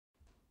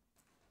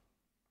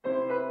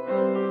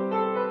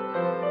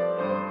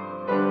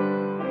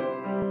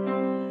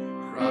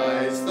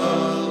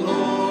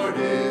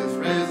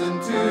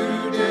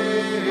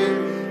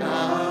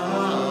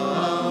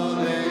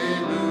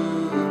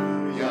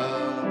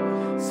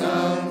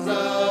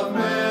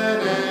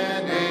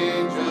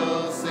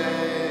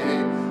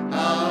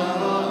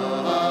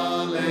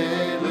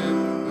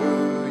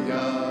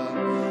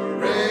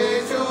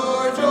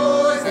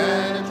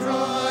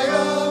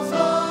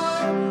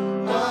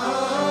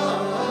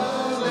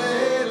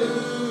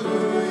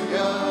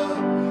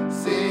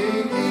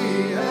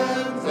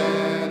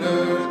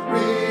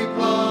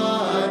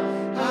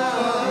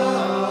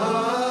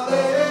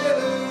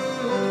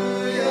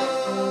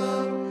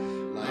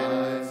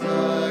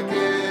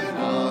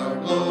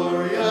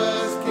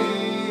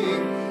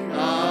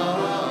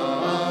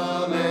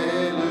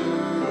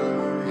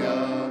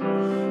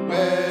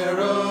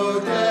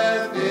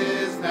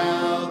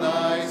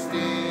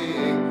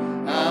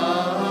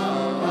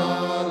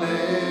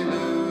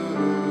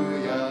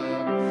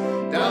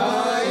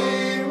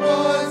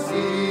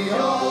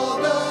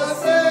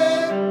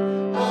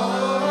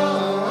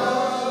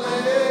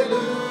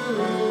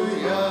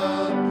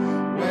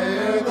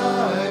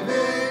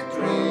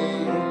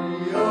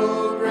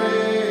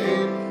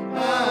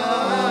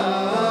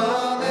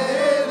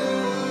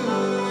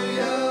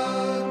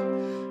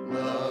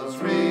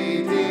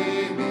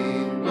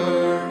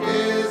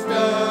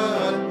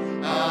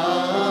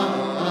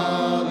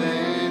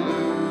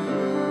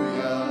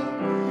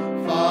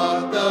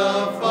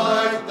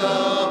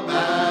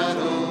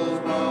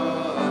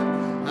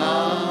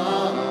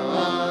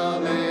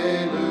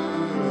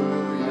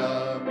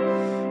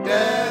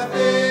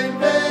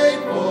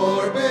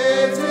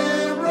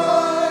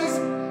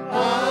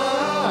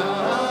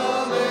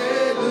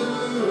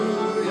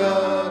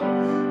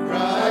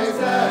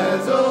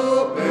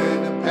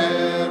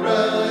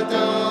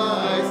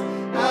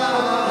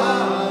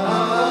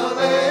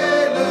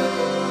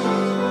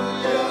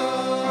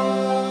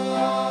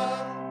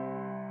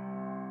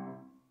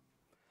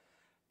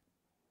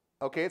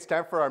Okay, it's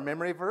time for our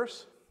memory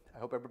verse. I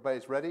hope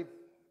everybody's ready.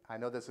 I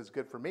know this is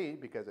good for me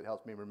because it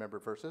helps me remember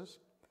verses.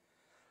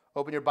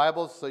 Open your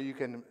Bibles so you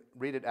can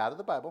read it out of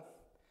the Bible.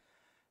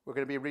 We're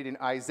going to be reading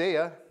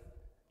Isaiah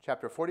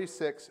chapter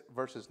 46,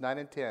 verses 9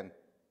 and 10.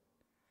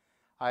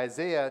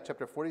 Isaiah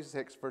chapter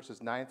 46,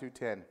 verses 9 through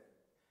 10.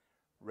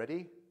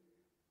 Ready?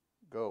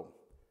 Go.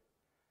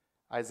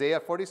 Isaiah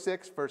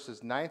 46,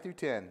 verses 9 through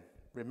 10.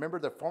 Remember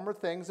the former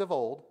things of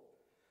old,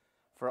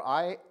 for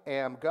I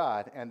am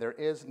God, and there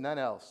is none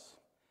else.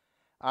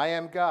 I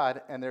am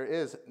God, and there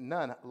is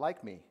none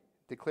like me,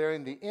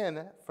 declaring the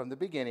end from the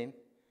beginning,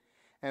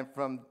 and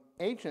from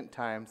ancient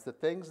times the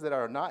things that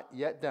are not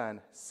yet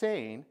done,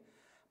 saying,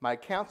 my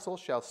counsel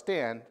shall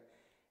stand,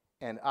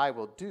 and I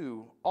will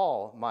do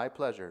all my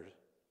pleasures.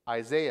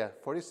 Isaiah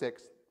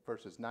 46,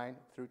 verses 9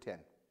 through 10.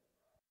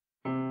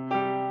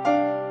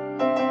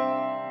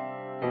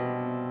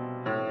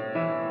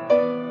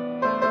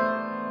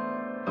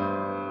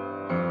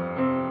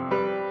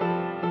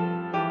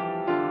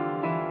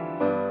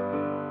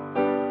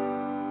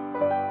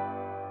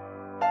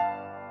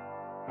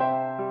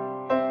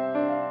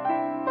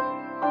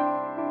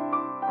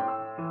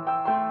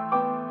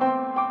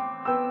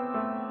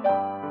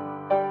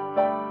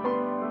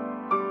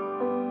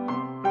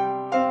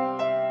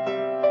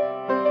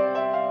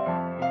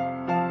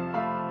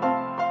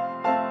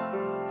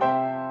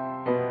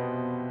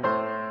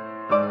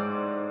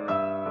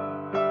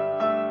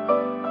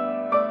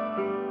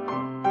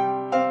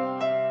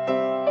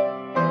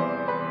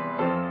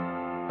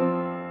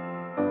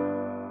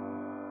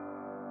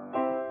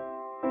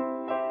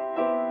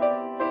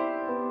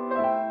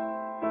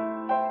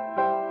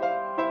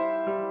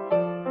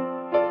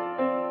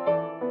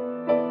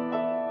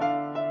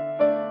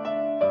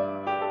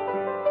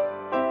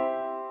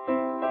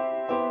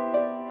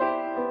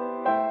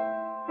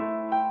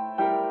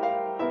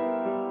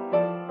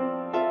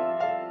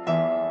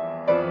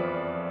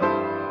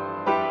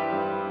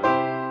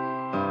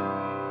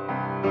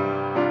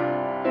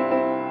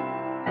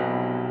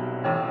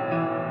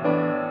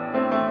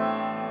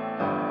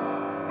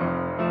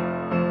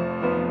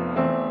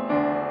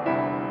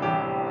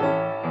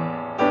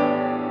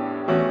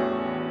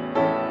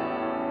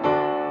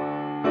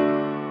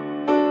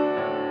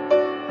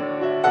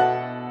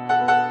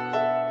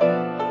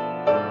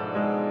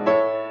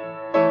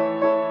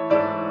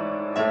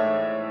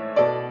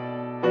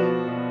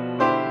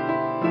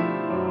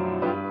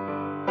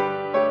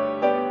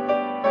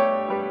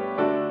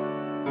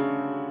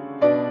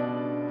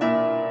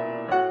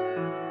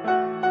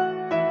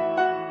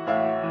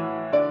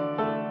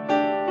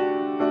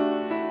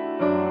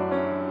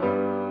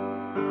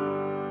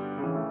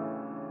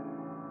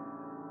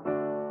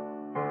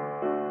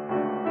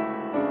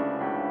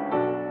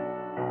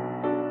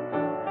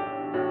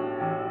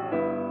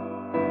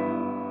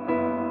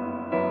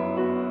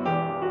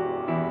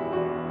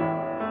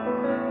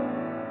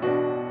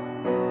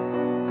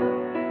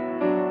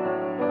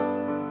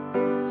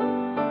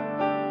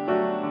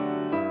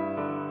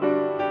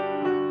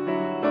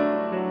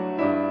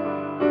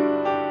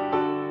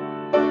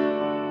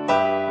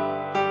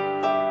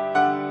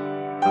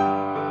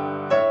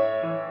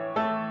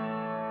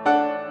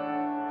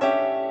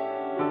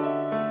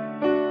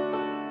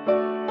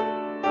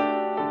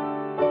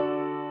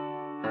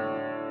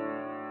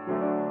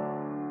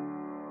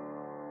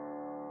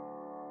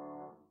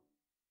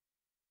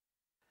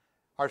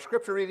 Our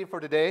scripture reading for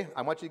today,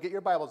 I want you to get your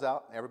Bibles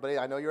out. Everybody,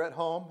 I know you're at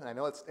home, and I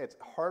know it's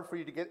hard for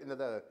you to get into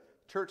the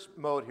church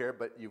mode here,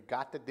 but you've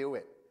got to do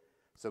it.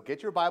 So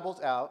get your Bibles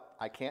out.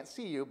 I can't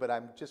see you, but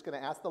I'm just going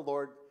to ask the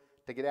Lord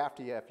to get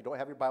after you. If you don't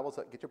have your Bibles,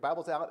 get your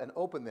Bibles out and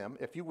open them,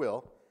 if you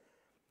will,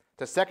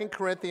 to 2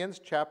 Corinthians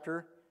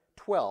chapter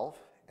 12.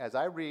 As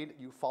I read,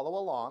 you follow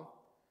along.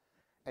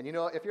 And you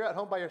know, if you're at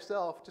home by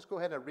yourself, just go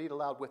ahead and read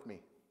aloud with me.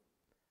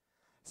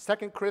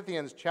 2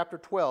 Corinthians chapter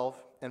 12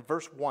 and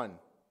verse 1.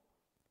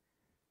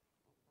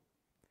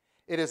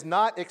 It is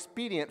not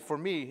expedient for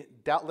me,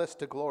 doubtless,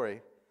 to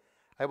glory.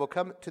 I will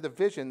come to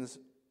visions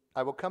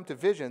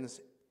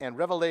and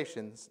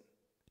revelations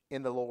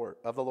in the Lord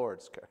of the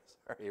Lord. Sorry,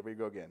 here we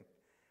go again.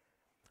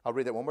 I'll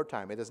read that one more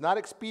time. It is not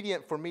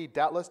expedient for me,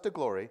 doubtless, to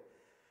glory.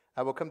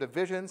 I will come to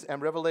visions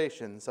and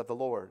revelations of the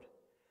Lord.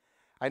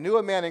 I knew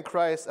a man in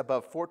Christ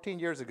about 14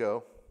 years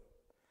ago,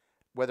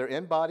 whether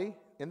in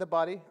the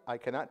body, I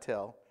cannot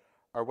tell,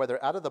 or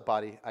whether out of the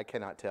body, I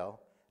cannot tell.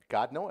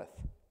 God knoweth.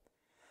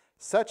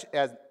 Such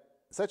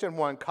an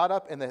one caught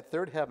up in the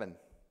third heaven.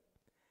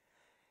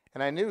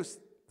 And I knew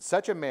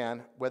such a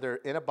man, whether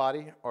in a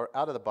body or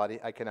out of the body,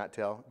 I cannot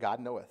tell,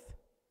 God knoweth.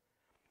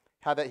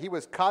 How that he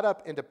was caught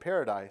up into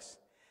paradise,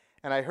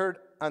 and I heard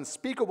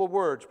unspeakable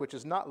words which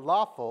is not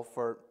lawful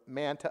for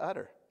man to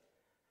utter.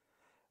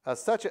 Of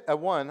such a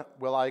one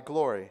will I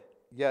glory,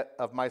 yet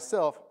of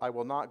myself I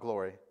will not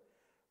glory,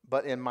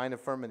 but in mine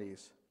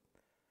infirmities.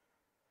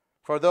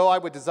 For though I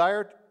would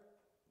desire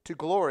to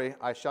glory,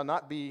 I shall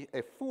not be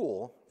a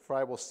fool, for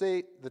I will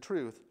say the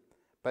truth.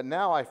 But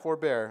now I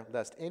forbear,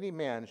 lest any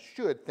man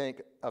should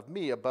think of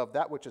me above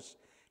that which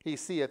he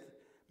seeth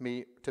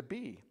me to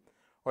be,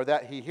 or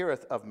that he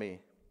heareth of me.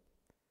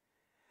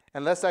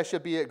 Unless I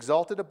should be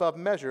exalted above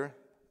measure,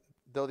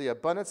 though the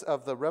abundance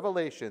of the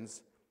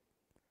revelations,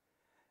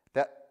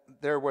 that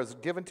there was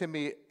given to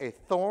me a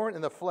thorn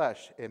in the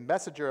flesh, a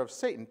messenger of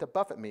Satan to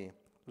buffet me,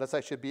 lest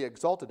I should be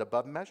exalted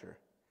above measure.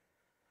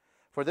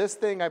 For this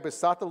thing I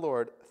besought the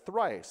Lord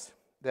thrice,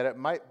 that it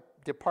might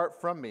depart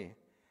from me.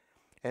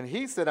 And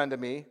he said unto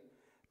me,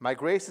 My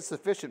grace is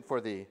sufficient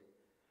for thee,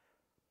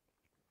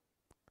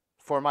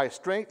 for my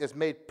strength is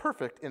made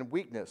perfect in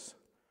weakness.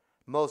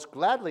 Most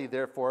gladly,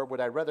 therefore, would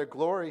I rather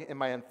glory in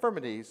my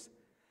infirmities,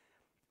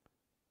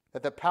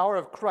 that the power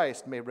of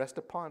Christ may rest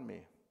upon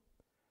me.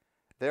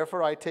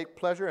 Therefore I take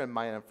pleasure in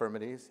my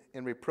infirmities,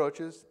 in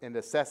reproaches, in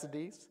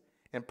necessities,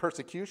 in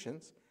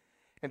persecutions,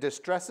 in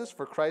distresses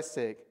for Christ's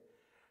sake.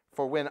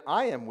 For when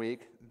I am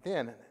weak,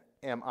 then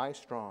am I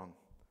strong.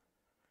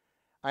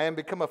 I am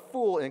become a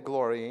fool in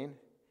glorying.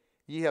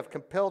 Ye have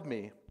compelled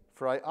me,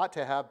 for I ought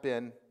to have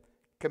been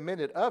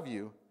commended of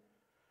you.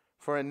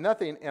 For in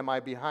nothing am I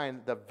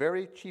behind the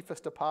very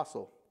chiefest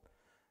apostle.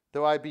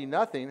 Though I be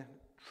nothing,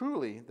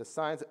 truly the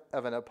signs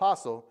of an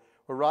apostle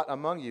were wrought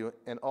among you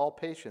in all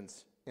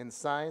patience, in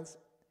signs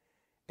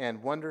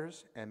and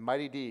wonders and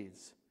mighty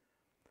deeds.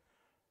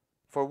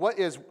 For what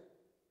is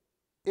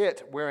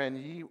it wherein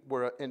ye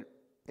were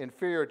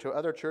inferior to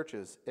other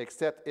churches,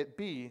 except it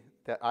be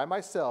that I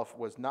myself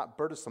was not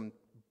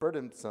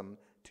burdensome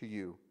to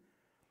you?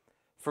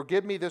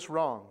 Forgive me this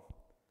wrong.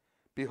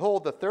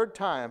 Behold, the third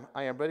time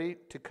I am ready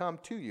to come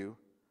to you,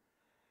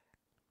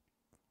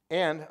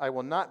 and I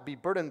will not be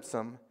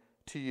burdensome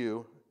to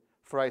you,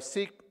 for I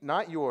seek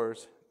not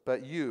yours,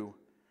 but you.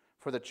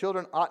 For the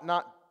children ought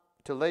not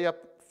to lay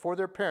up for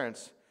their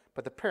parents,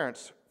 but the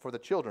parents for the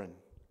children.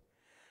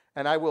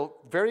 And I will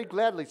very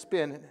gladly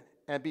spend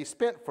and be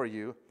spent for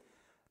you,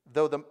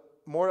 though the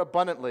more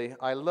abundantly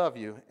I love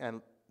you,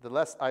 and the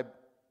less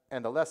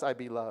I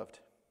be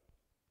loved.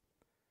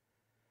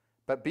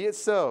 But be it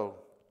so,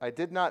 I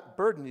did not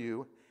burden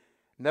you.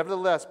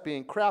 Nevertheless,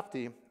 being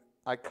crafty,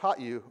 I caught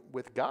you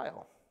with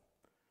guile.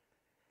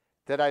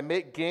 That I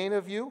make gain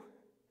of you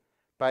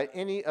by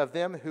any of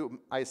them whom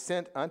I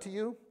sent unto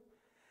you?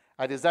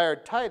 I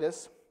desired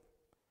Titus,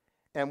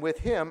 and with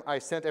him I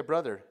sent a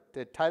brother.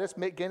 Did Titus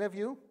make gain of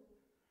you?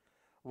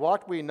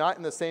 Walked we not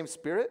in the same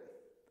spirit?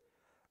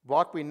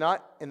 Walked we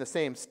not in the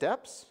same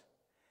steps?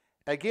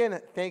 Again,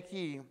 thank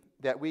ye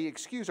that we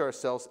excuse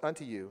ourselves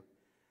unto you.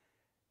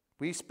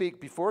 We speak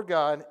before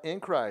God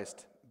in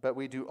Christ, but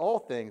we do all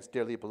things,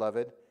 dearly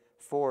beloved,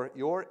 for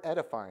your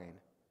edifying.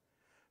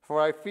 For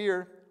I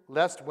fear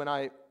lest when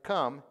I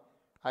come,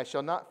 I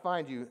shall not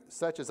find you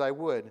such as I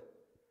would,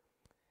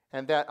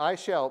 and that I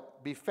shall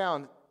be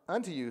found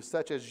unto you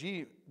such as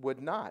ye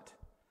would not,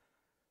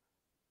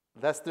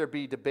 lest there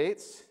be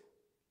debates,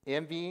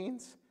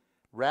 envyings,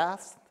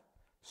 wraths,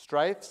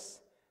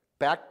 strifes,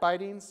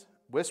 backbitings,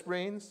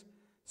 whisperings,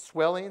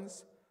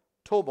 swellings,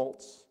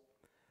 tumults,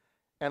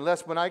 and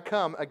lest when I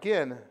come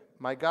again,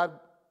 my God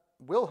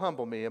will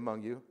humble me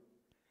among you,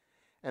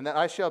 and that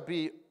I should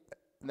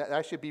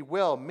be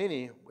well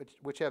many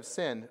which have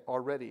sinned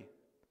already,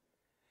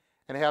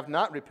 and have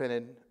not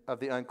repented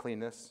of the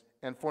uncleanness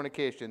and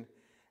fornication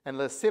and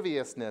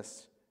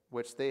lasciviousness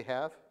which they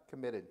have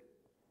committed.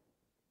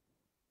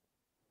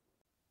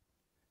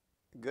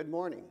 Good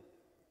morning,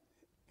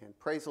 and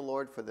praise the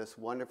Lord for this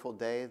wonderful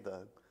day,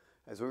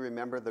 as we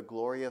remember the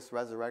glorious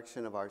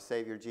resurrection of our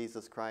Savior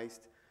Jesus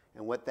Christ,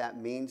 and what that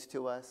means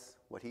to us,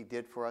 what he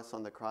did for us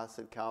on the cross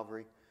at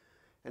Calvary,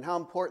 and how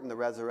important the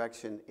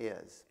resurrection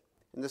is.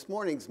 And this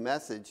morning's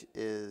message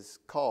is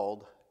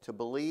called To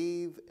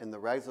Believe in the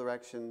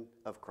Resurrection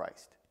of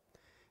Christ.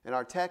 And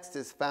our text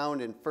is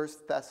found in 1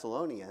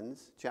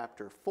 Thessalonians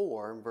chapter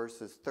 4,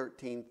 verses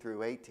 13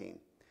 through 18.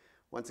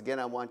 Once again,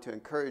 I want to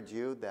encourage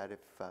you that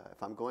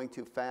if I'm going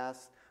too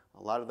fast,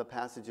 a lot of the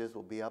passages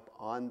will be up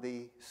on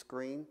the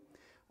screen.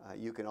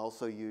 You can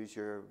also use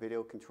your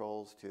video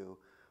controls to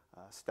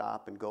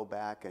stop and go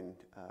back and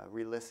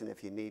re-listen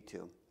if you need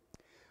to.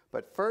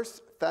 But 1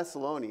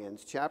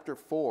 Thessalonians chapter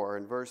 4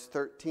 and verse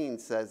 13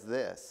 says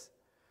this,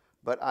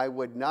 But I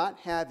would not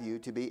have you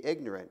to be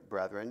ignorant,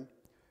 brethren,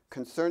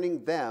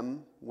 concerning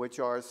them which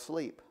are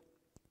asleep,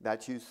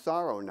 that you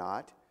sorrow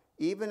not,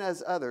 even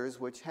as others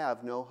which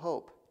have no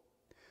hope.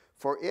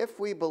 For if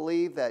we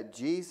believe that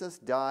Jesus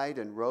died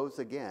and rose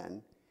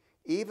again,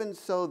 even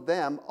so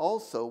them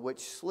also which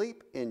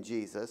sleep in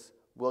Jesus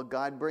will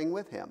God bring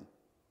with him.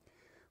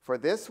 For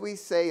this we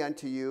say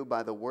unto you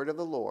by the word of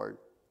the Lord,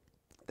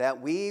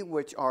 that we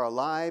which are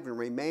alive and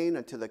remain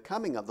unto the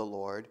coming of the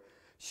Lord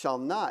shall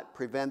not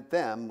prevent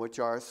them which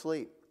are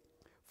asleep.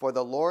 For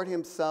the Lord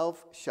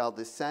himself shall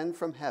descend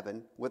from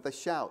heaven with a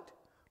shout,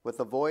 with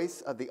the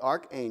voice of the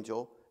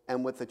archangel,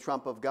 and with the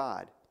trump of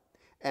God.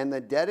 And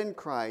the dead in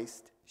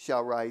Christ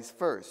shall rise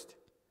first.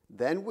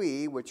 Then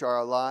we which are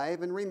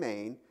alive and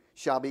remain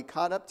shall be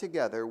caught up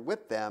together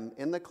with them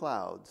in the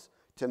clouds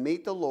to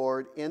meet the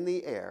Lord in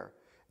the air,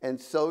 and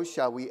so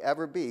shall we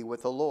ever be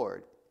with the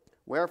Lord.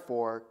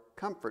 Wherefore,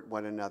 comfort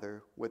one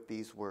another with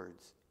these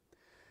words.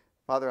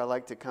 Father, I'd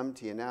like to come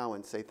to you now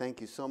and say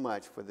thank you so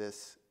much for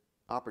this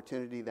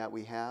opportunity that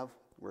we have.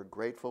 We're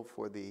grateful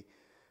for the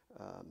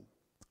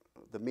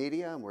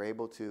media, and we're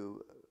able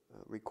to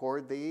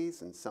record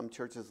these, and some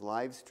churches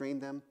live stream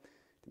them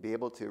to be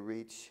able to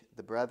reach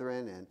the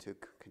brethren and to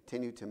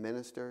continue to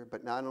minister,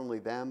 but not only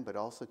them, but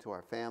also to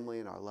our family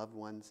and our loved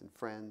ones and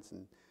friends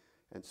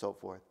and so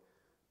forth.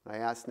 I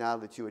ask now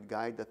that you would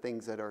guide the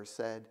things that are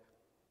said,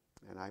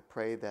 and I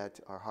pray that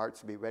our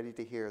hearts be ready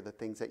to hear the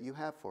things that you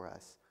have for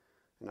us.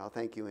 And I'll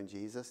thank you in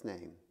Jesus'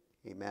 name.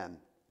 Amen.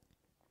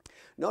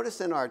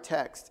 Notice in our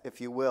text,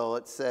 if you will,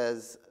 it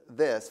says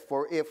this: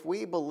 for if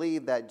we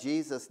believe that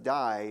Jesus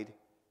died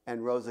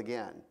and rose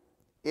again,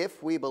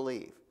 if we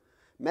believe.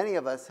 Many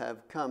of us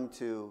have come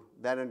to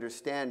that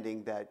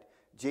understanding that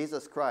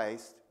Jesus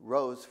Christ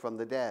rose from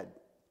the dead.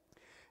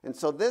 And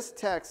so this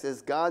text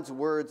is God's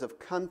words of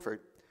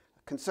comfort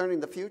concerning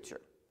the future.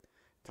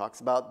 It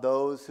talks about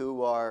those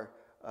who are,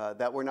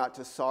 that we're not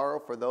to sorrow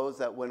for those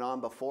that went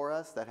on before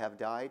us that have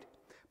died,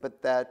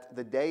 but that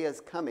the day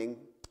is coming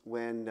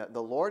when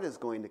the Lord is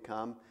going to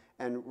come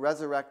and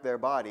resurrect their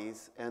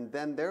bodies, and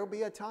then there will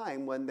be a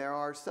time when there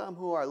are some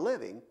who are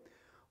living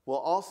will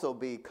also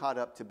be caught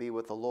up to be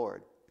with the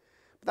Lord.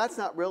 But that's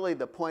not really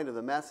the point of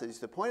the message.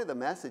 The point of the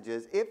message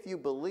is if you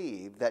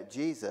believe that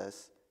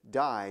Jesus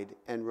died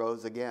and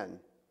rose again.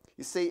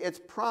 You see, its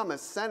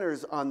promise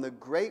centers on the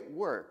great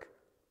work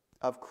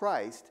of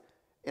Christ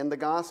in the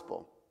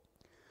gospel.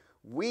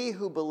 We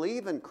who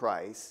believe in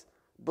Christ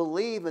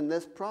believe in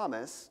this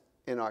promise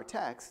in our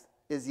text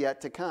is yet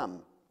to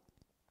come.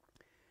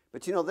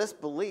 But you know, this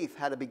belief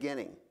had a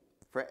beginning.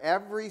 For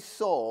every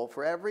soul,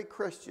 for every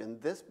Christian,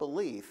 this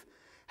belief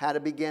had a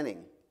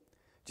beginning.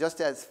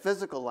 Just as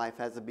physical life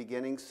has a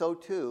beginning, so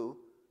too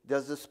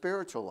does the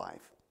spiritual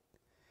life.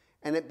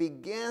 And it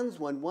begins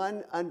when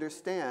one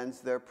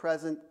understands their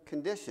present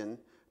condition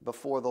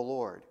before the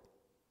Lord.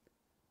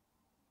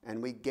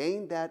 And we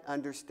gain that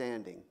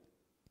understanding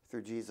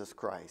through Jesus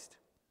Christ.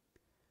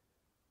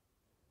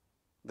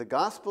 The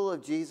gospel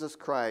of Jesus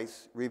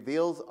Christ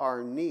reveals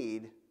our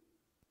need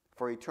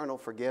for eternal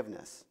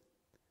forgiveness.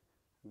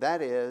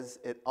 That is,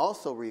 it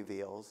also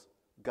reveals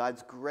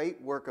God's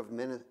great work of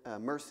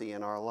mercy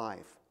in our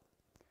life.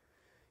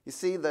 You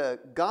see, the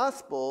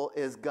gospel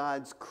is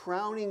God's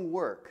crowning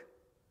work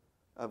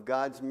of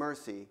God's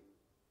mercy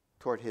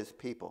toward his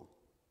people.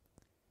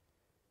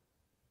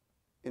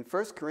 In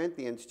 1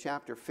 Corinthians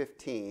chapter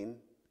 15,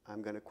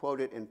 I'm going to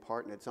quote it in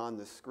part, and it's on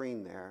the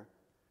screen there,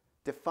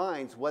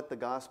 defines what the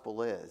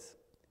gospel is.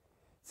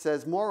 It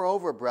says,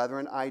 "Moreover,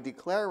 brethren, I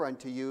declare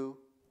unto you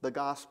the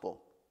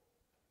gospel."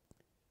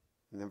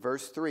 And then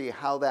verse 3,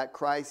 "How that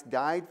Christ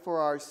died for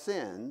our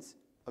sins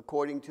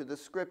according to the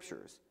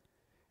Scriptures,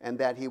 and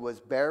that he was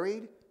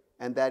buried,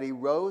 and that he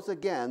rose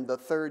again the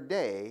third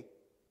day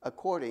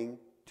according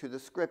to the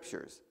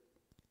Scriptures."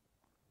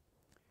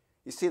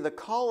 You see, the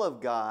call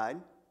of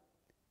God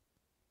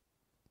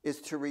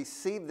is to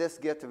receive this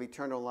gift of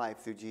eternal life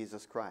through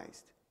Jesus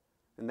Christ.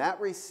 And that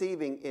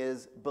receiving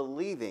is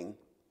believing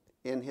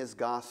in his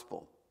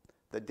gospel,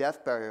 the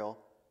death, burial,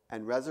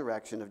 and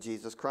resurrection of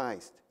Jesus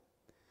Christ.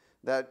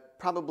 That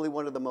probably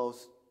one of the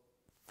most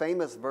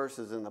famous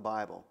verses in the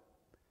Bible,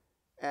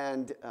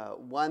 and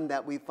one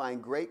that we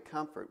find great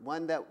comfort,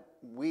 one that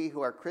we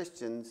who are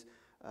Christians,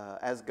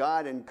 as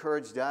God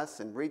encouraged us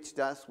and reached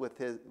us with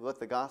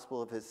the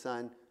gospel of his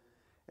Son.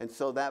 And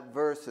so that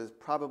verse is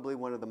probably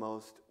one of the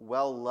most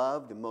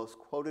well-loved and most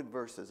quoted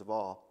verses of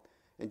all.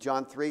 In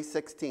John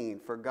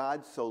 3:16, "For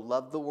God so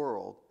loved the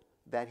world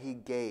that he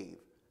gave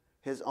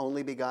his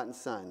only begotten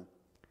Son,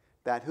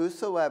 that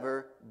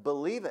whosoever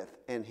believeth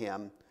in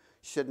him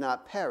should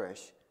not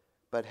perish,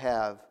 but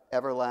have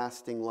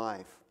everlasting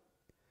life."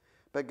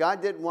 But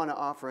God didn't want to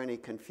offer any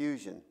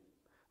confusion.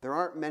 There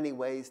aren't many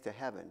ways to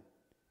heaven.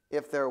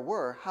 If there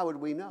were, how would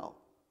we know?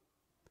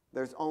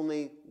 There's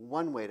only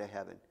one way to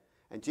heaven.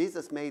 And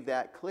Jesus made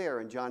that clear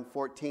in John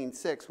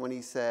 14:6 when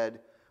he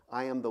said,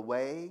 "I am the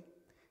way,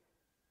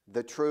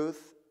 the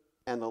truth,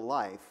 and the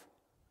life.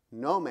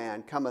 No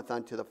man cometh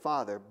unto the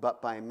Father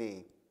but by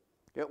me."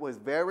 It was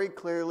very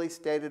clearly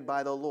stated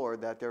by the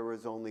Lord that there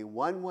was only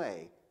one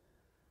way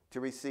to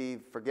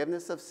receive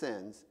forgiveness of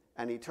sins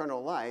and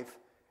eternal life,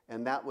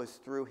 and that was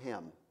through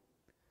him.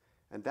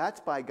 And that's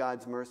by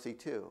God's mercy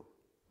too.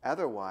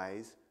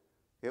 Otherwise,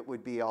 it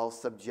would be all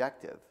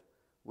subjective.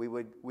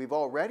 We've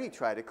already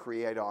tried to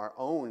create our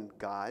own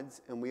gods,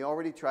 and we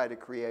already try to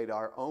create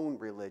our own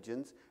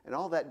religions, and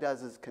all that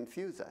does is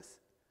confuse us.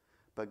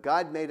 But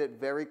God made it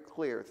very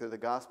clear through the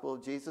gospel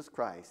of Jesus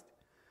Christ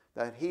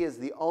that he is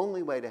the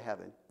only way to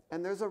heaven,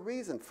 and there's a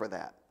reason for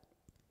that.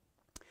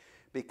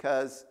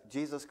 Because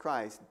Jesus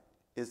Christ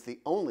is the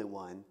only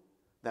one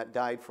that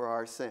died for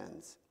our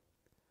sins.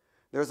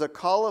 There's a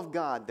call of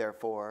God,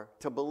 therefore,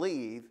 to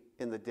believe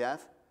in the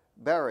death,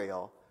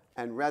 burial,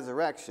 and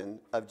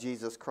resurrection of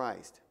Jesus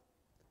Christ.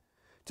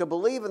 To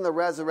believe in the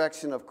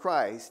resurrection of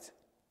Christ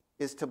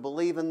is to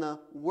believe in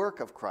the work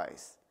of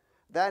Christ.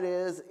 That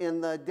is,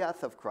 in the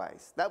death of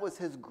Christ. That was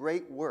his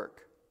great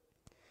work.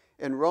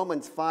 In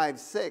Romans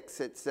 5:6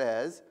 it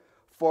says,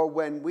 For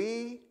when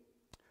we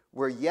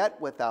were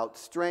yet without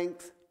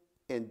strength,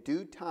 in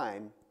due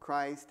time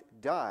Christ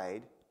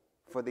died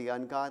for the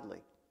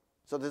ungodly.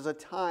 So there's a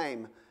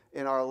time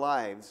in our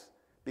lives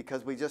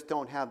because we just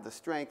don't have the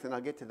strength, and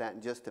I'll get to that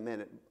in just a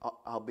minute,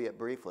 albeit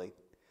briefly.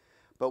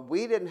 But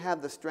we didn't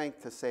have the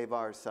strength to save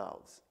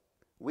ourselves.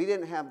 We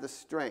didn't have the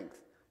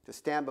strength to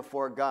stand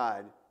before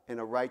God in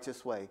a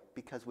righteous way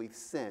because we've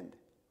sinned.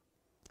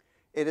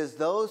 It is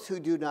those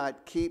who do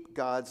not keep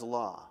God's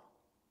law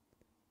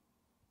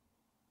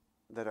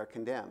that are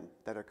condemned,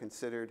 that are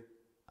considered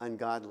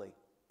ungodly.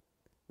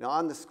 Now,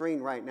 on the screen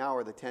right now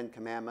are the 10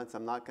 Commandments.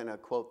 I'm not going to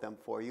quote them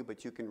for you,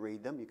 but you can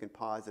read them. You can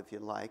pause if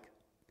you'd like.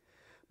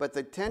 But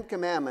the 10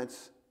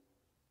 Commandments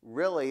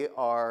really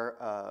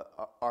are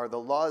the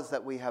laws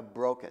that we have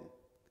broken.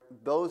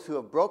 Those who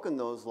have broken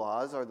those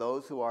laws are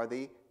those who are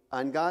the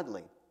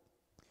ungodly.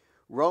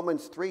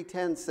 Galatians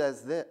 3:10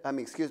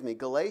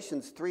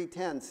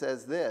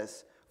 says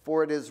this,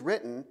 for it is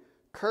written,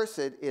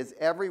 cursed is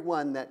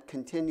everyone that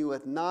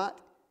continueth not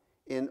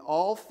in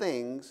all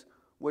things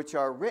which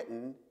are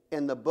written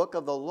in the book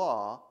of the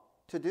law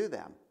to do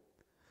them.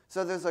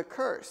 So there's a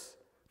curse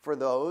for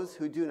those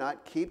who do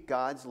not keep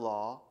God's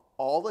law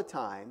all the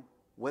time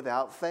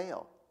without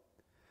fail.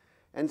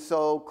 And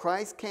so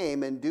Christ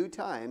came in due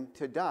time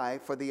to die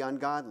for the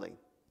ungodly.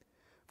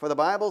 For the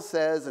Bible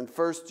says in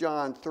 1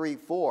 John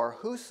 3:4,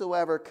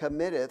 whosoever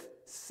committeth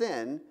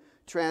sin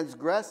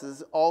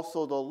transgresses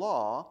also the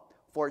law,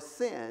 for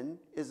sin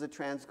is the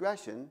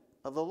transgression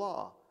of the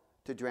law.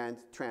 To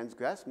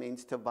transgress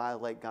means to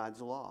violate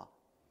God's law.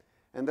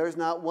 And there's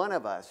not one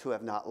of us who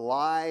have not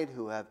lied,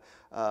 who have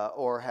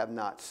or have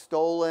not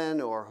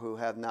stolen, or who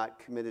have not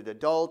committed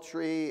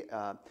adultery,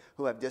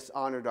 who have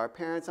dishonored our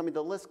parents. I mean,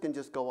 the list can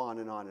just go on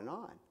and on and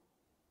on.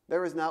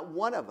 There is not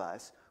one of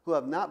us who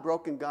have not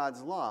broken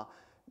God's law,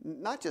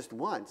 not just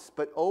once,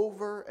 but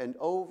over and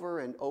over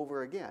and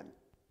over again.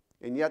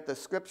 And yet the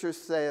Scripture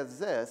says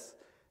this,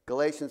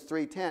 Galatians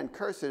 3:10,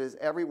 cursed is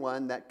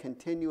everyone that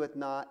continueth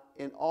not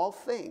in all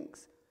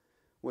things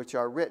which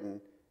are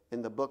written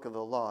in the book of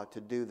the law to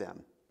do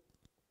them.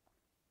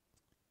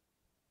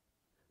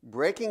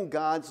 Breaking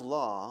God's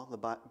law,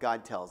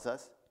 God tells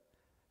us,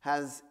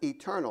 has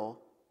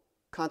eternal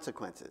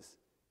consequences.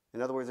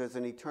 In other words, there's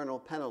an eternal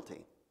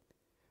penalty.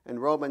 In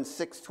Romans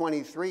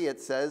 6:23 it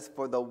says,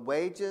 for the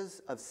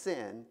wages of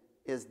sin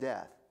is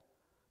death.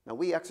 Now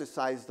we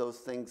exercise those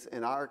things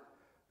in our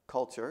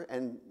culture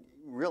and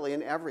really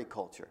in every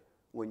culture.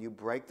 When you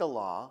break the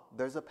law,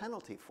 there's a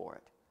penalty for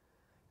it.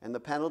 And the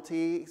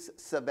penalty's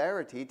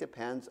severity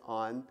depends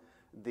on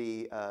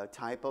the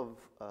type of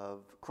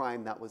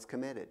crime that was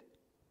committed.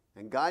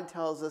 And God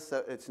tells us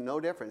that it's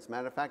no difference.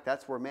 Matter of fact,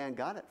 that's where man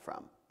got it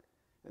from.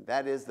 And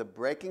that is the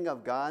breaking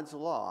of God's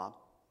law,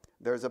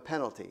 there's a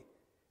penalty.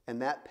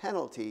 And that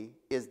penalty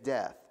is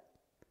death.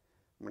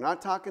 We're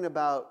not talking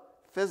about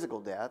physical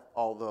death,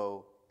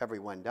 although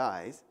everyone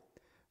dies.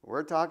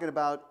 We're talking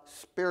about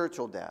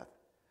spiritual death.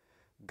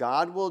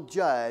 God will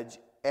judge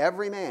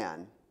every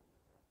man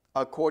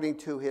according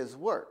to his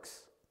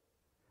works.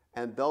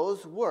 And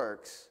those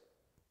works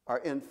are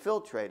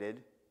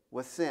infiltrated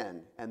with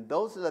sin. And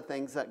those are the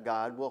things that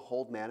God will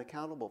hold man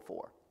accountable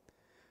for.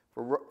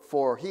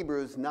 For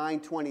Hebrews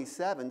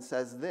 9:27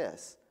 says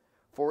this,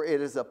 for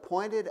it is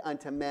appointed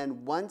unto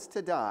men once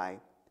to die,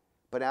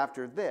 but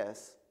after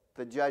this,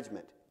 the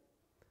judgment.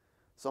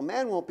 So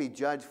man won't be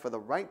judged for the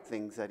right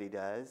things that he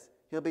does.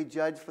 He'll be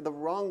judged for the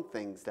wrong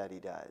things that he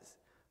does.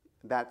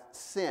 That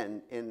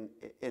sin in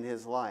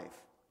his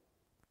life.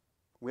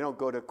 We don't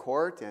go to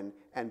court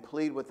and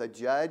plead with a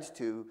judge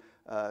to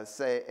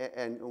say,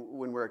 and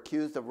when we're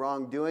accused of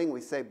wrongdoing,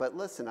 we say, but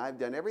listen, I've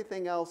done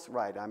everything else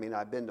right. I mean,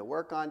 I've been to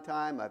work on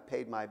time, I've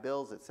paid my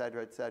bills,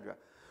 etc., etc.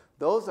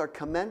 Those are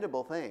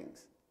commendable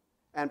things.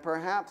 And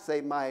perhaps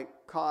they might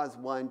cause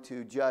one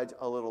to judge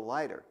a little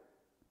lighter.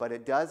 But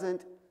it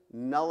doesn't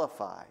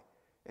nullify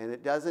and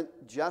it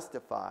doesn't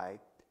justify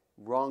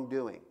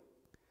wrongdoing.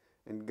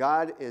 And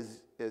God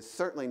is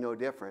certainly no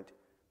different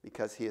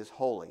because he is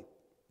holy.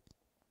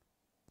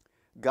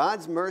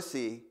 God's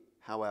mercy,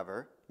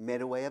 however,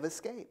 made a way of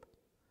escape.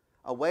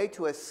 A way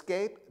to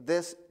escape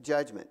this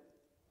judgment.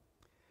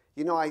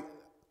 You know, I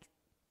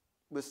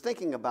was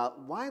thinking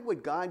about why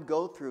would God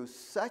go through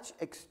such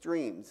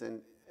extremes,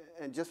 and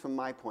just from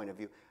my point of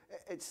view,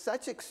 it's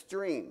such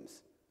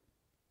extremes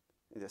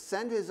to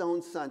send his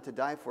own son to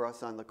die for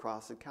us on the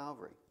cross at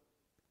Calvary.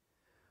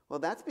 Well,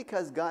 that's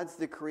because God's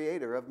the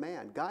creator of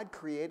man. God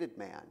created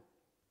man.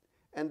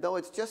 And though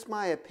it's just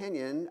my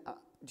opinion,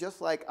 just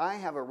like I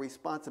have a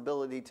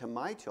responsibility to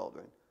my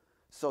children,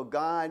 so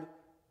God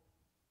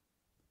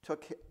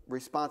took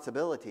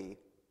responsibility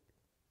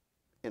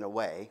in a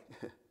way.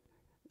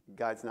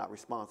 God's not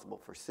responsible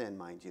for sin,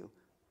 mind you.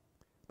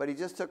 But he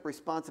just took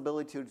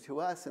responsibility to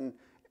us,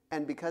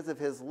 and because of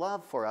his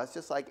love for us,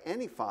 just like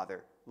any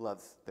father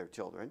loves their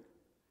children,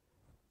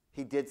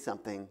 he did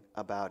something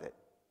about it.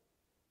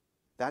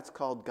 That's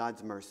called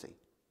God's mercy.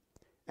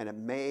 And it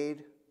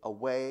made a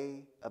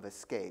way of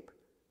escape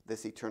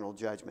this eternal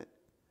judgment.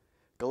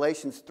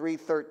 Galatians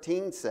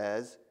 3:13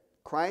 says,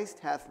 Christ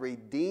hath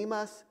redeemed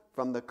us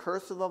from the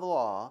curse of the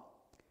law,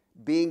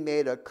 being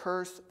made a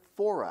curse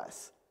for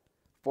us.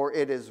 For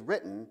it is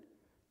written,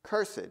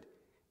 Cursed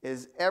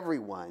is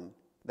everyone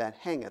that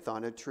hangeth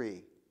on a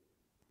tree.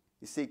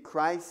 You see,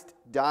 Christ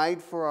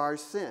died for our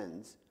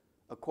sins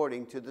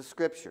according to the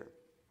Scripture.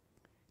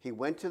 He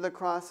went to the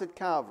cross at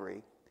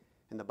Calvary,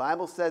 and the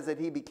Bible says that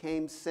he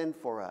became sin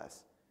for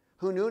us.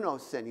 Who knew no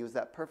sin? He was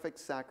that perfect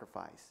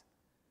sacrifice.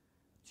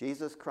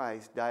 Jesus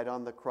Christ died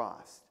on the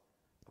cross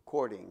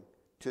according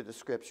to the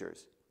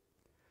Scriptures.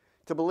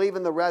 To believe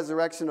in the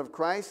resurrection of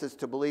Christ is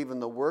to believe in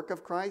the work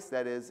of Christ,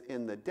 that is,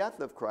 in the death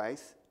of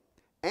Christ,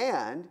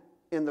 and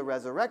in the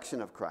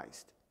resurrection of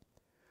Christ.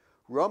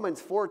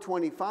 Romans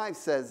 4:25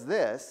 says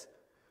this,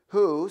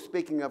 who,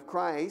 speaking of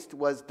Christ,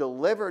 was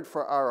delivered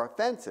for our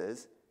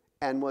offenses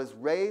and was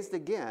raised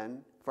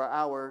again for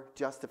our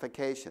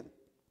justification.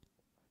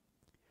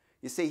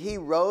 You see, he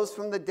rose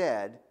from the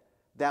dead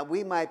that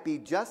we might be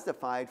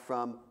justified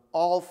from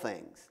all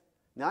things,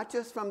 not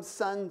just from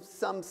some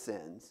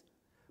sins,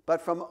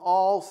 but from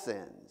all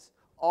sins,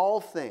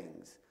 all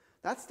things.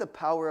 That's the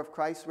power of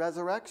Christ's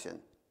resurrection.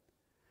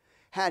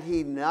 Had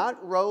he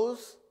not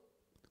rose,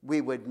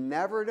 we would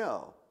never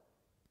know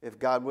if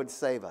God would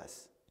save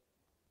us.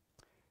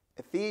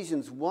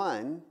 Ephesians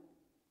 1,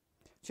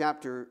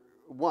 chapter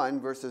 1,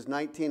 verses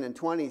 19 and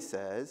 20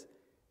 says,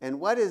 And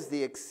what is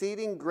the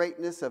exceeding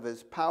greatness of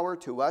his power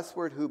to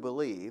usward who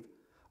believe,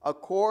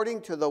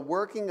 according to the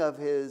working of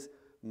his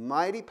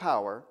mighty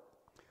power,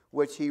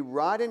 which he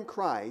wrought in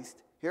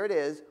Christ, here it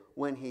is,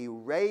 when he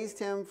raised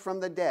him from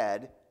the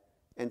dead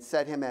and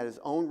set him at his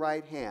own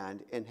right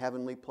hand in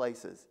heavenly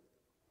places.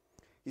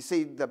 You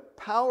see, the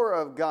power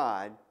of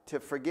God to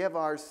forgive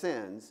our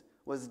sins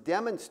was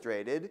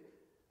demonstrated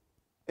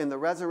in the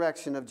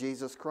resurrection of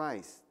Jesus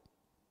Christ.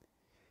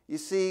 You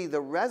see,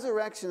 the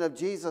resurrection of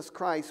Jesus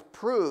Christ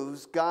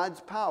proves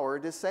God's power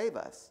to save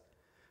us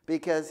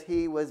because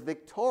he was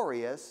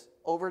victorious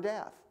over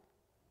death.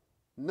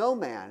 No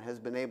man has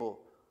been able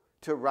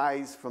to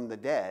rise from the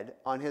dead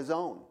on his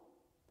own.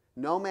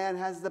 No man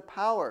has the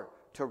power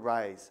to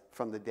rise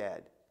from the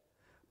dead.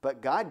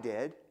 But God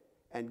did,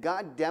 and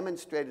God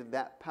demonstrated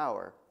that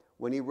power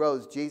when he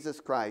rose Jesus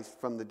Christ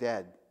from the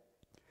dead.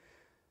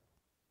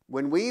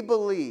 When we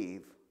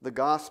believe the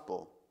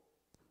gospel,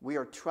 we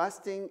are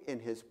trusting in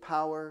his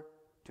power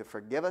to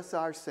forgive us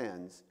our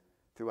sins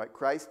through what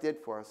Christ did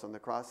for us on the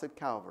cross at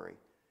Calvary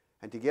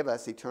and to give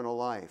us eternal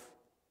life.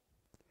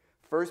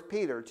 1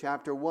 Peter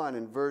chapter 1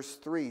 and verse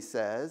 3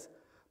 says,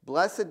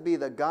 Blessed be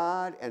the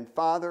God and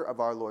Father of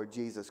our Lord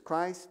Jesus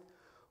Christ,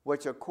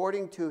 which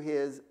according to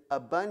his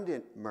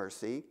abundant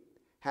mercy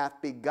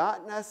hath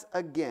begotten us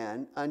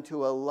again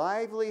unto a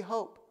lively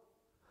hope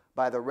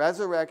by the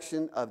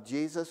resurrection of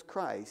Jesus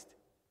Christ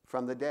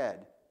from the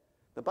dead.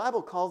 The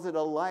Bible calls it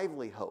a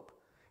lively hope.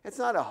 It's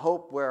not a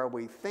hope where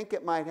we think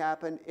it might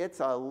happen. It's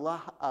a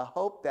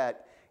hope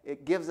that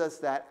it gives us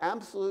that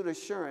absolute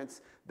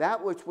assurance,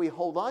 that which we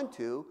hold on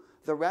to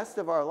the rest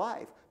of our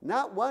life,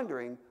 not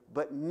wondering,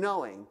 but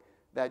knowing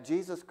that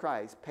Jesus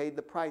Christ paid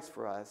the price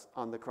for us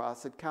on the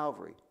cross at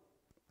Calvary.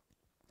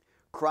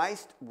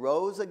 Christ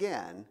rose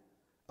again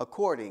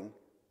according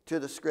to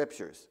the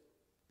Scriptures.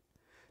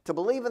 To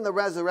believe in the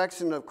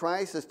resurrection of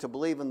Christ is to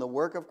believe in the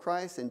work of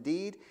Christ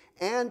indeed,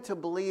 and to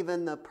believe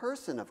in the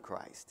person of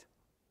Christ.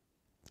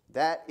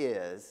 That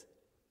is,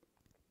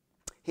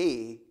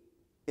 he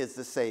is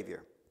the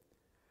Savior.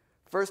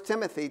 1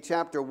 Timothy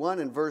chapter 1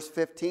 and verse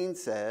 15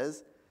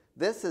 says,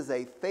 This is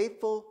a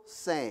faithful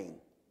saying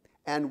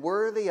and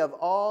worthy of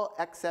all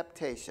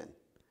acceptation,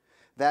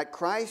 that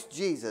Christ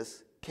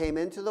Jesus came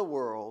into the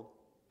world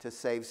to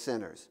save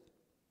sinners.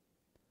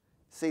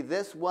 See,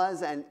 this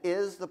was and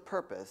is the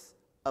purpose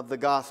of the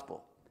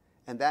gospel,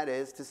 and that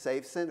is to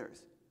save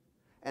sinners.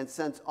 And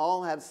since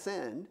all have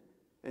sinned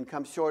and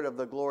come short of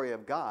the glory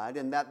of God,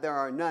 and that there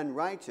are none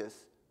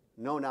righteous,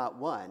 no, not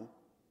one,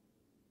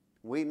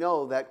 we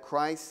know that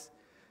Christ's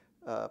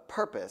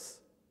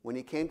purpose when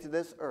he came to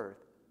this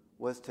earth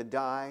was to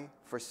die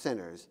for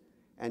sinners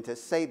and to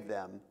save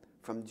them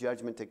from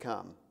judgment to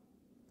come.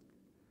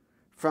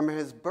 From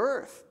his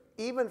birth,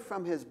 even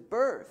from his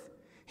birth,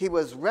 he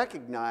was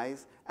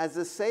recognized as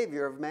the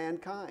Savior of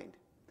mankind.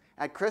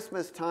 At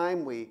Christmas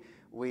time, we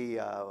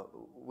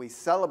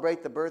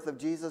celebrate the birth of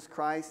Jesus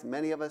Christ.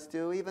 Many of us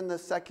do. Even the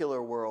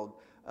secular world,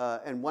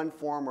 in one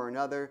form or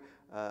another,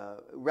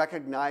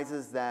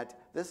 recognizes that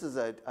this is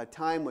a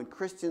time when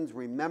Christians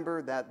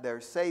remember that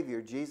their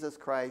Savior, Jesus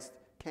Christ,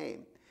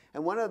 came.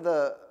 And one of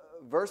the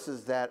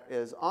verses that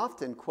is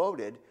often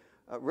quoted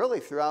really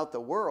throughout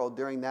the world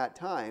during that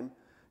time,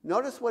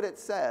 notice what it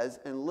says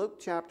in Luke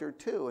chapter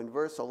 2 and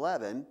verse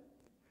 11,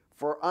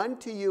 For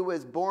unto you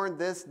is born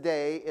this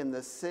day in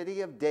the city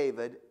of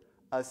David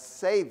a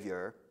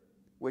Savior,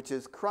 which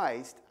is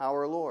Christ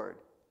our Lord.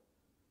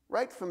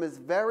 Right from his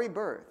very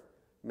birth,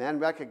 man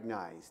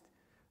recognized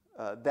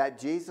that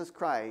Jesus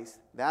Christ,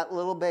 that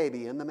little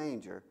baby in the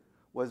manger,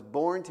 was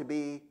born to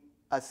be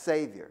a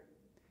Savior,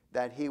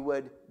 that he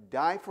would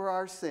die for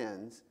our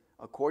sins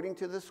according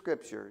to the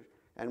Scriptures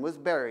and was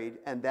buried,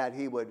 and that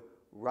he would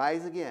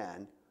rise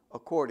again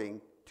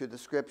according to the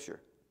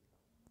Scripture.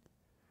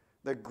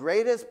 The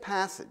greatest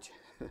passage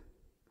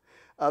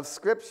of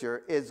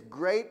Scripture is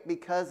great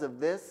because of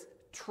this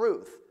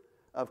truth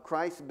of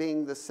Christ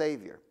being the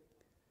Savior.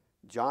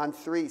 John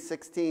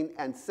 3:16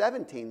 and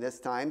 17 this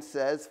time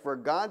says, "For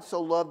God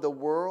so loved the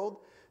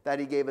world that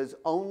he gave his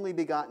only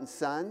begotten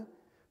Son,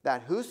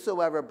 that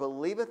whosoever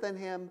believeth in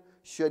him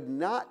should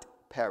not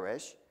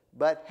perish,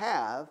 but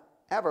have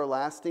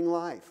everlasting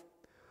life.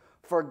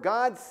 For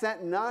God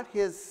sent not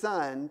his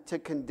Son to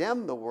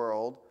condemn the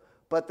world,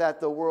 but that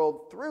the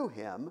world through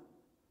him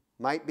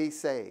might be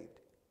saved."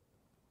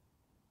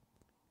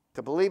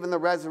 To believe in the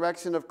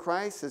resurrection of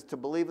Christ is to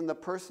believe in the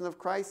person of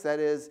Christ, that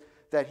is,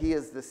 that he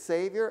is the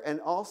Savior and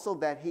also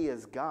that he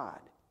is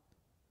God.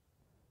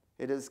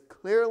 It is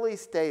clearly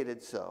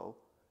stated so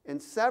in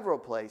several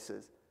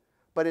places,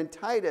 but in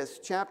Titus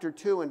chapter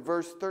 2 and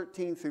verse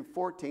 13 through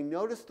 14,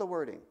 notice the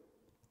wording.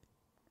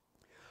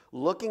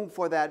 "Looking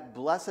for that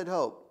blessed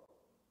hope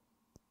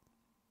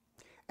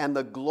and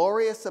the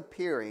glorious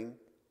appearing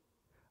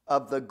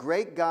of the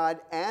great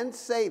God and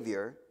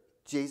Savior,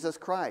 Jesus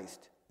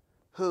Christ,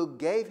 who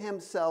gave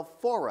himself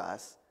for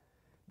us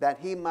that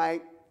he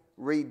might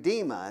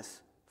redeem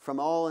us from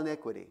all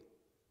iniquity."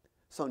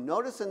 So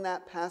notice in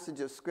that passage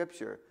of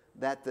Scripture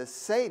that the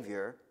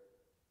Savior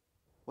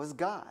was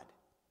God,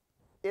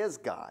 is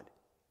God.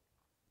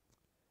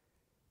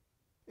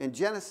 In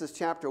Genesis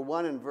chapter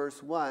 1 and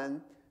verse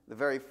 1, the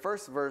very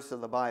first verse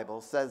of the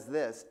Bible says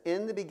this,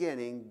 "In the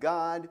beginning,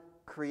 God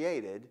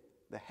created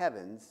the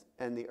heavens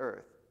and the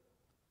earth."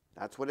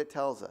 That's what it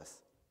tells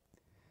us.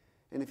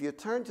 And if you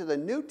turn to the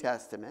New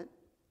Testament,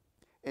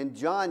 in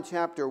John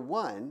chapter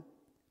 1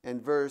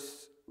 and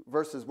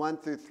verses 1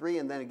 through 3,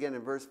 and then again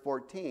in verse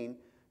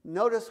 14,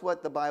 notice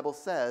what the Bible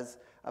says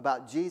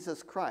about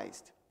Jesus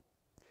Christ.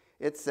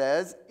 It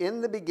says,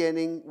 "In the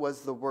beginning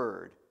was the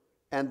Word,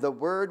 and the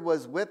Word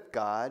was with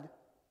God,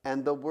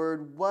 and the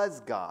Word was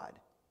God.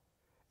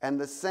 And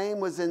the same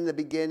was in the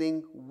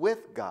beginning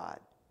with God.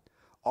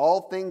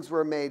 All things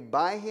were made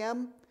by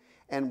him,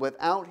 and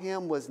without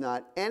him was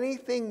not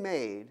anything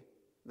made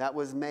that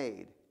was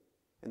made."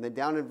 And then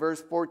down in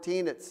verse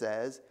 14 it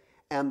says,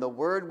 "And the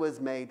Word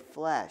was made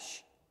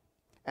flesh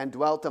and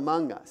dwelt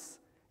among us,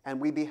 and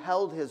we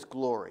beheld his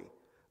glory,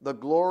 the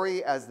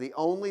glory as the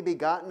only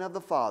begotten of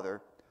the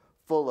Father,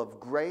 full of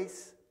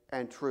grace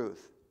and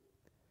truth."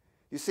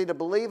 You see, to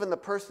believe in the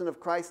person of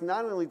Christ,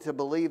 not only to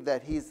believe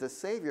that he's the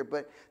Savior,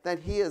 but that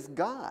he is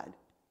God,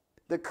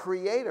 the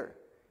Creator.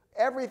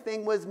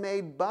 Everything was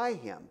made by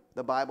him,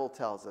 the Bible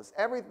tells us.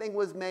 Everything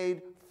was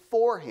made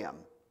for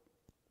him.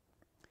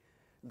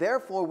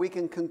 Therefore, we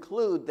can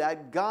conclude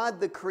that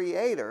God the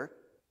Creator,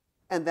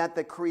 and that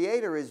the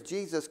Creator is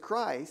Jesus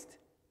Christ,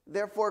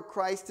 therefore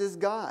Christ is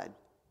God.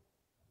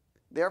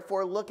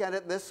 Therefore, look at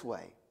it this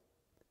way.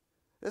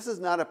 This is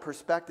not a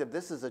perspective,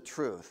 this is a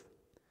truth.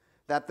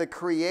 That the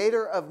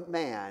Creator of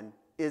man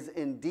is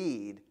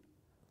indeed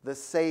the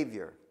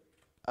Savior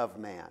of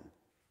man.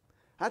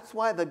 That's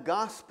why the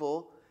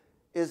gospel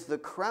is the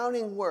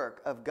crowning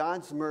work of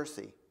God's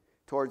mercy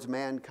towards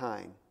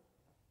mankind.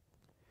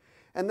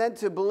 And then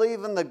to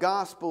believe in the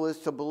gospel is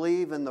to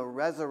believe in the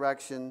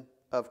resurrection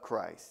of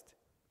Christ.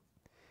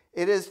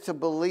 It is to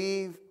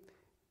believe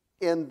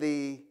in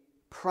the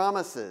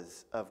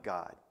promises of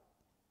God,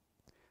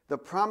 the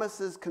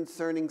promises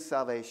concerning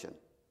salvation.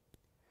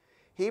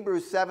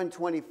 Hebrews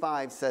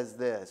 7:25 says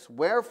this,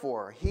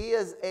 "Wherefore he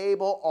is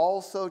able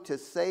also to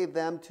save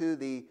them to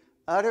the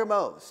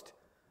uttermost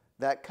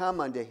that come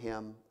unto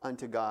him,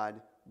 unto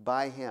God,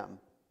 by him."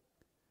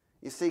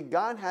 You see,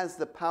 God has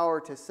the power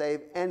to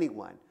save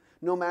anyone,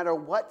 no matter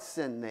what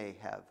sin they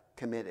have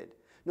committed,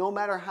 no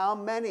matter how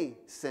many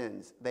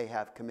sins they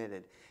have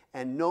committed,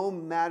 and no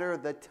matter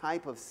the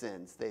type of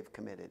sins they've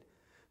committed.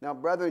 Now,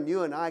 brethren,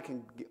 you and I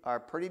are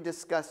pretty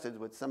disgusted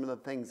with some of the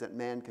things that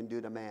man can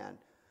do to man.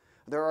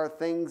 There are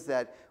things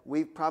that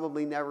we've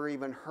probably never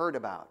even heard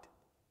about,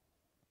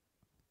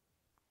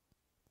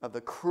 of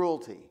the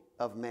cruelty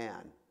of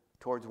man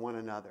towards one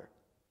another.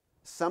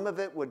 Some of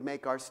it would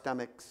make our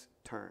stomachs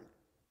turn.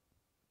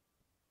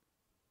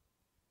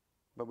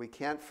 But we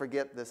can't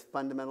forget this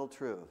fundamental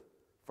truth.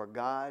 For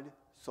God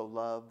so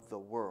loved the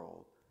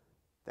world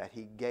that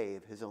he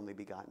gave his only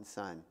begotten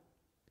Son.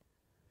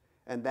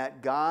 And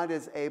that God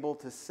is able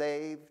to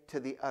save to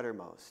the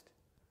uttermost.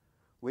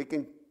 We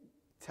can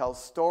tell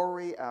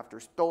story after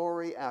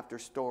story after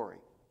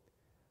story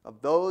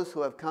of those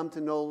who have come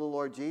to know the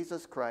Lord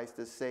Jesus Christ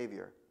as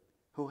Savior,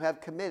 who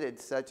have committed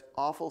such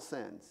awful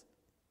sins,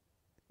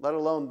 let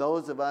alone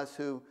those of us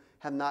who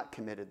have not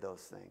committed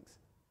those things.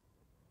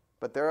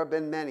 But there have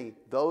been many,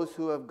 those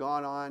who have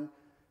gone on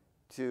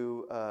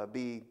to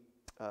be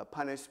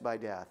punished by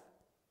death.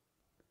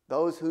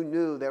 Those who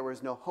knew there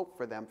was no hope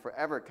for them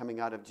forever coming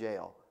out of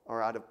jail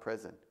or out of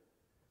prison,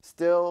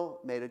 still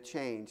made a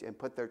change and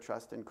put their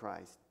trust in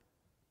Christ.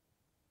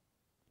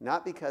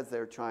 Not because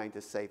they're trying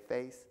to save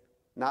face,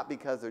 not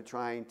because they're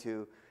trying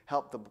to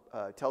help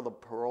tell the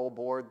parole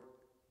board,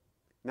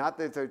 not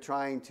that they're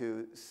trying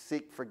to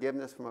seek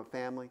forgiveness from a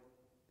family,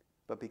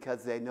 but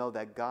because they know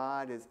that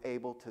God is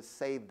able to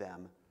save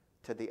them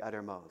to the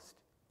uttermost.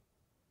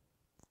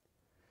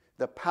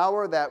 The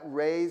power that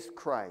raised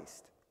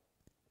Christ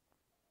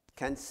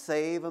can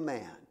save a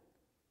man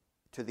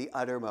to the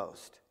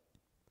uttermost.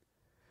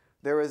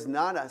 There is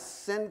not a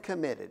sin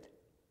committed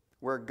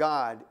where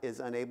God is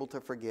unable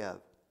to forgive.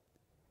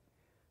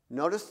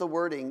 Notice the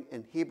wording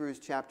in Hebrews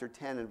chapter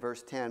 10 and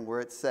verse 10 where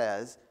it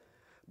says,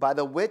 by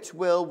the which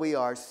will we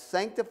are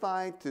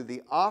sanctified through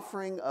the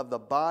offering of the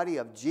body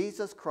of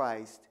Jesus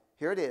Christ,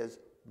 here it is,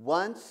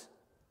 once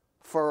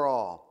for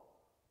all.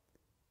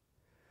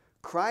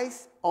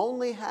 Christ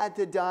only had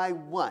to die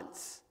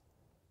once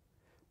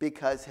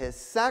because his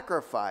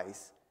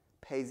sacrifice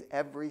pays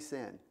every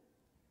sin.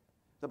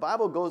 The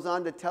Bible goes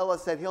on to tell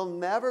us that he'll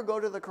never go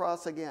to the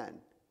cross again.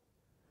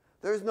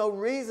 There's no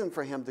reason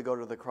for him to go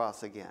to the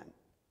cross again.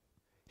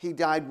 He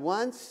died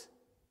once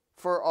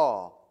for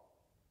all.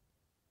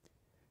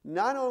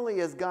 Not only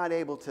is God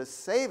able to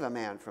save a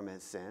man from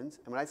his sins,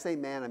 and when I say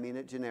man, I mean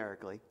it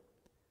generically,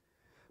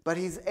 but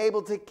he's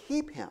able to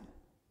keep him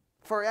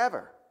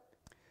forever.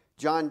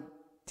 John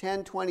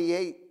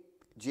 10:28,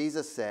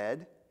 Jesus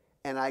said,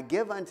 and I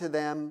give unto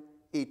them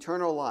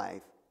eternal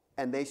life,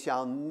 and they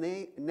shall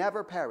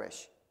never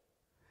perish.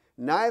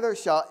 Neither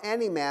shall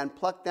any man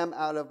pluck them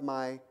out of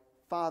my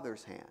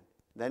Father's hand.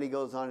 Then he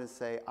goes on to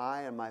say,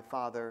 I and my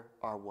Father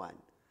are one.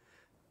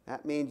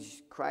 That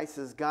means Christ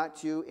has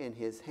got you in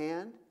his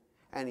hand,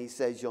 and he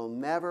says you'll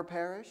never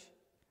perish.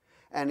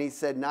 And he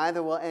said,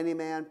 neither will any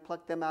man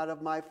pluck them out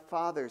of my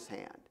Father's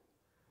hand.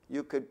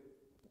 You could,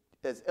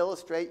 as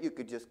illustrate, you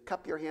could just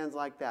cup your hands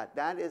like that.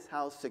 That is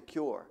how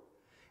secure.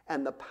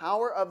 And the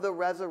power of the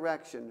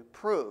resurrection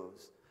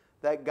proves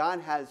that God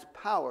has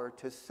power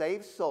to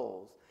save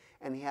souls,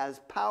 and he has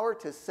power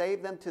to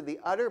save them to the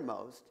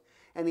uttermost,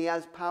 and he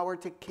has power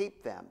to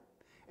keep them.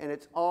 And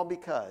it's all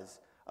because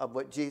of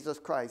what Jesus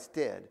Christ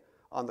did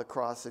on the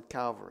cross at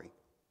Calvary.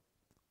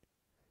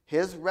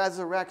 His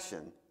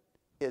resurrection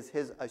is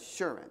his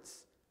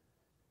assurance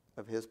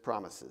of his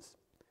promises.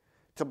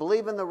 To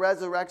believe in the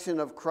resurrection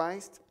of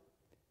Christ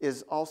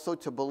is also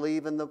to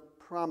believe in the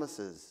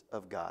promises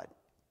of God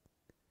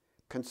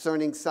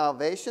concerning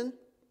salvation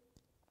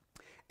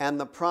and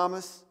the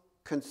promise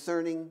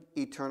concerning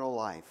eternal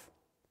life.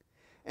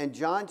 In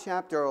John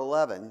chapter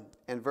 11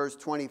 and verse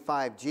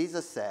 25,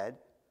 Jesus said,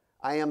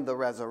 I am the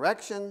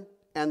resurrection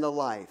and the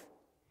life.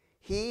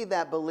 He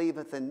that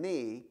believeth in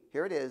me,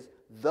 here it is,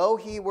 though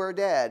he were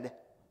dead,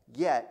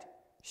 yet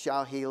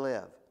shall he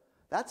live.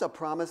 That's a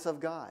promise of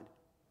God.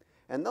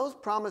 And those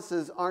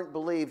promises aren't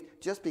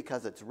believed just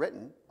because it's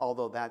written,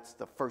 although that's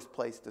the first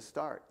place to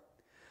start.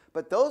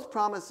 But those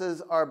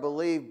promises are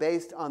believed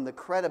based on the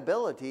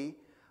credibility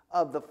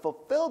of the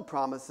fulfilled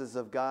promises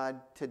of God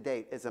to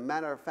date. As a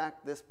matter of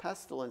fact, this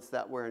pestilence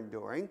that we're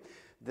enduring,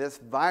 this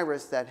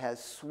virus that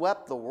has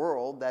swept the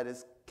world, that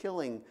is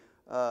killing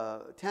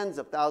tens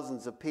of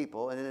thousands of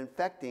people and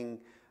infecting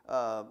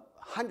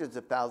hundreds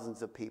of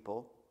thousands of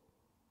people,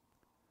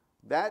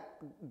 that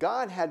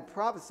God had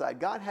prophesied,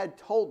 God had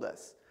told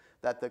us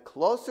that the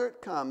closer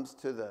it comes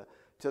to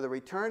the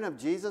return of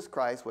Jesus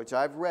Christ, which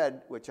I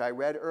read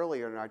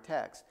earlier in our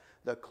text,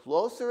 the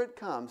closer it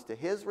comes to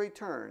his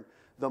return,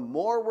 the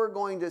more we're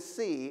going to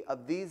see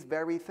of these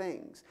very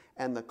things,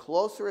 and the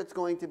closer it's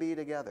going to be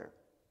together.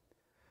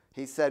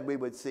 He said we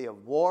would see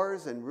of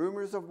wars and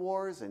rumors of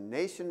wars and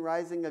nation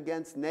rising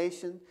against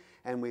nation,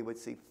 and we would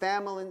see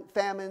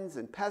famines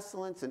and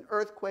pestilence and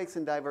earthquakes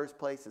in diverse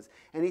places.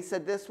 And he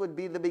said this would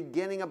be the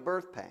beginning of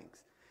birth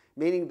pangs,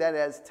 meaning that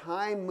as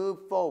time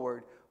moved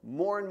forward,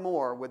 more and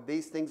more would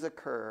these things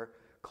occur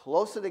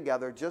closer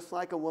together, just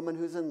like a woman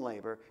who's in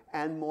labor,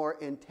 and more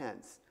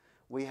intense.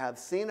 We have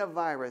seen a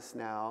virus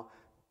now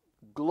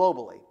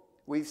globally.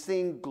 We've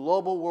seen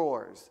global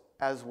wars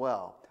as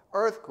well.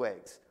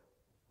 Earthquakes.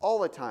 All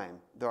the time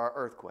there are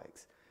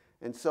earthquakes.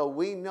 And so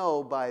we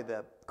know by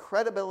the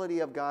credibility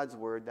of God's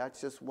word, that's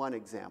just one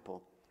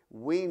example,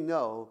 we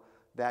know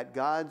that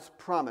God's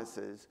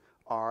promises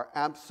are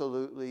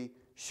absolutely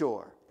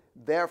sure.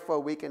 Therefore,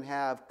 we can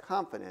have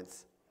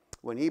confidence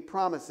when he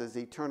promises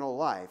eternal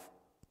life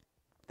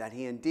that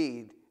he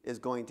indeed is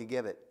going to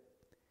give it.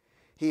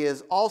 He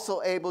is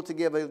also able to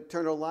give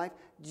eternal life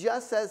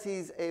just as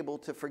he's able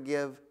to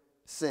forgive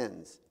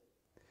sins.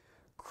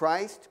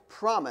 Christ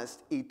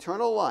promised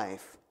eternal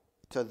life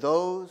to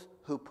those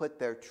who put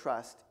their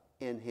trust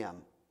in him.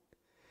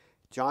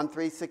 John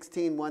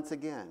 3:16 once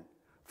again,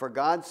 for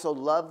God so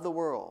loved the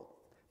world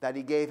that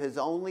he gave his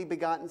only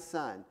begotten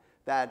Son,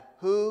 that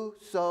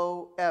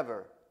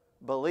whosoever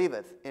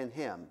believeth in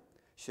him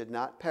should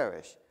not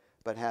perish,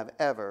 but have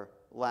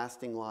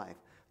everlasting life.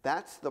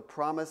 That's the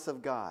promise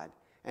of God,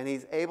 and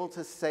he's able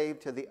to save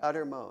to the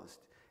uttermost,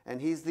 and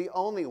he's the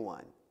only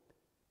one.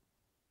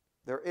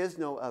 There is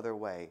no other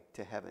way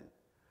to heaven.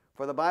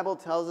 For the Bible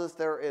tells us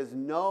there is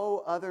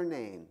no other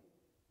name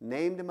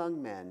named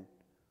among men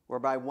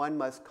whereby one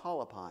must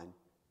call upon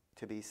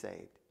to be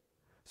saved.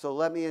 So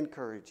let me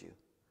encourage you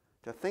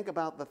to think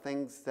about the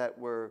things that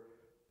were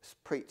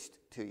preached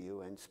to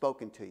you and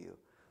spoken to you.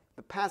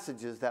 the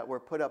passages that were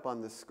put up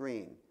on the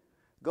screen.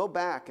 Go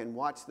back and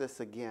watch this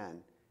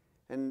again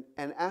and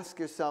ask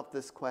yourself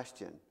this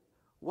question: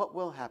 what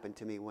will happen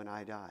to me when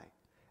I die?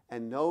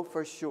 And know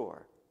for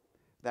sure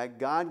that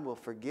God will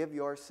forgive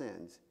your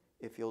sins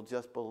if you'll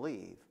just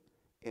believe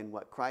in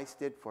what Christ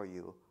did for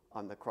you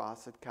on the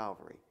cross at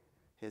Calvary,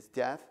 his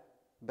death,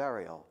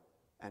 burial,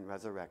 and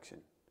resurrection.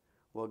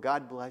 Well,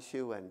 God bless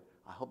you, and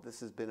I hope this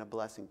has been a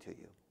blessing to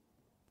you.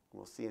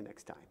 We'll see you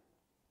next time.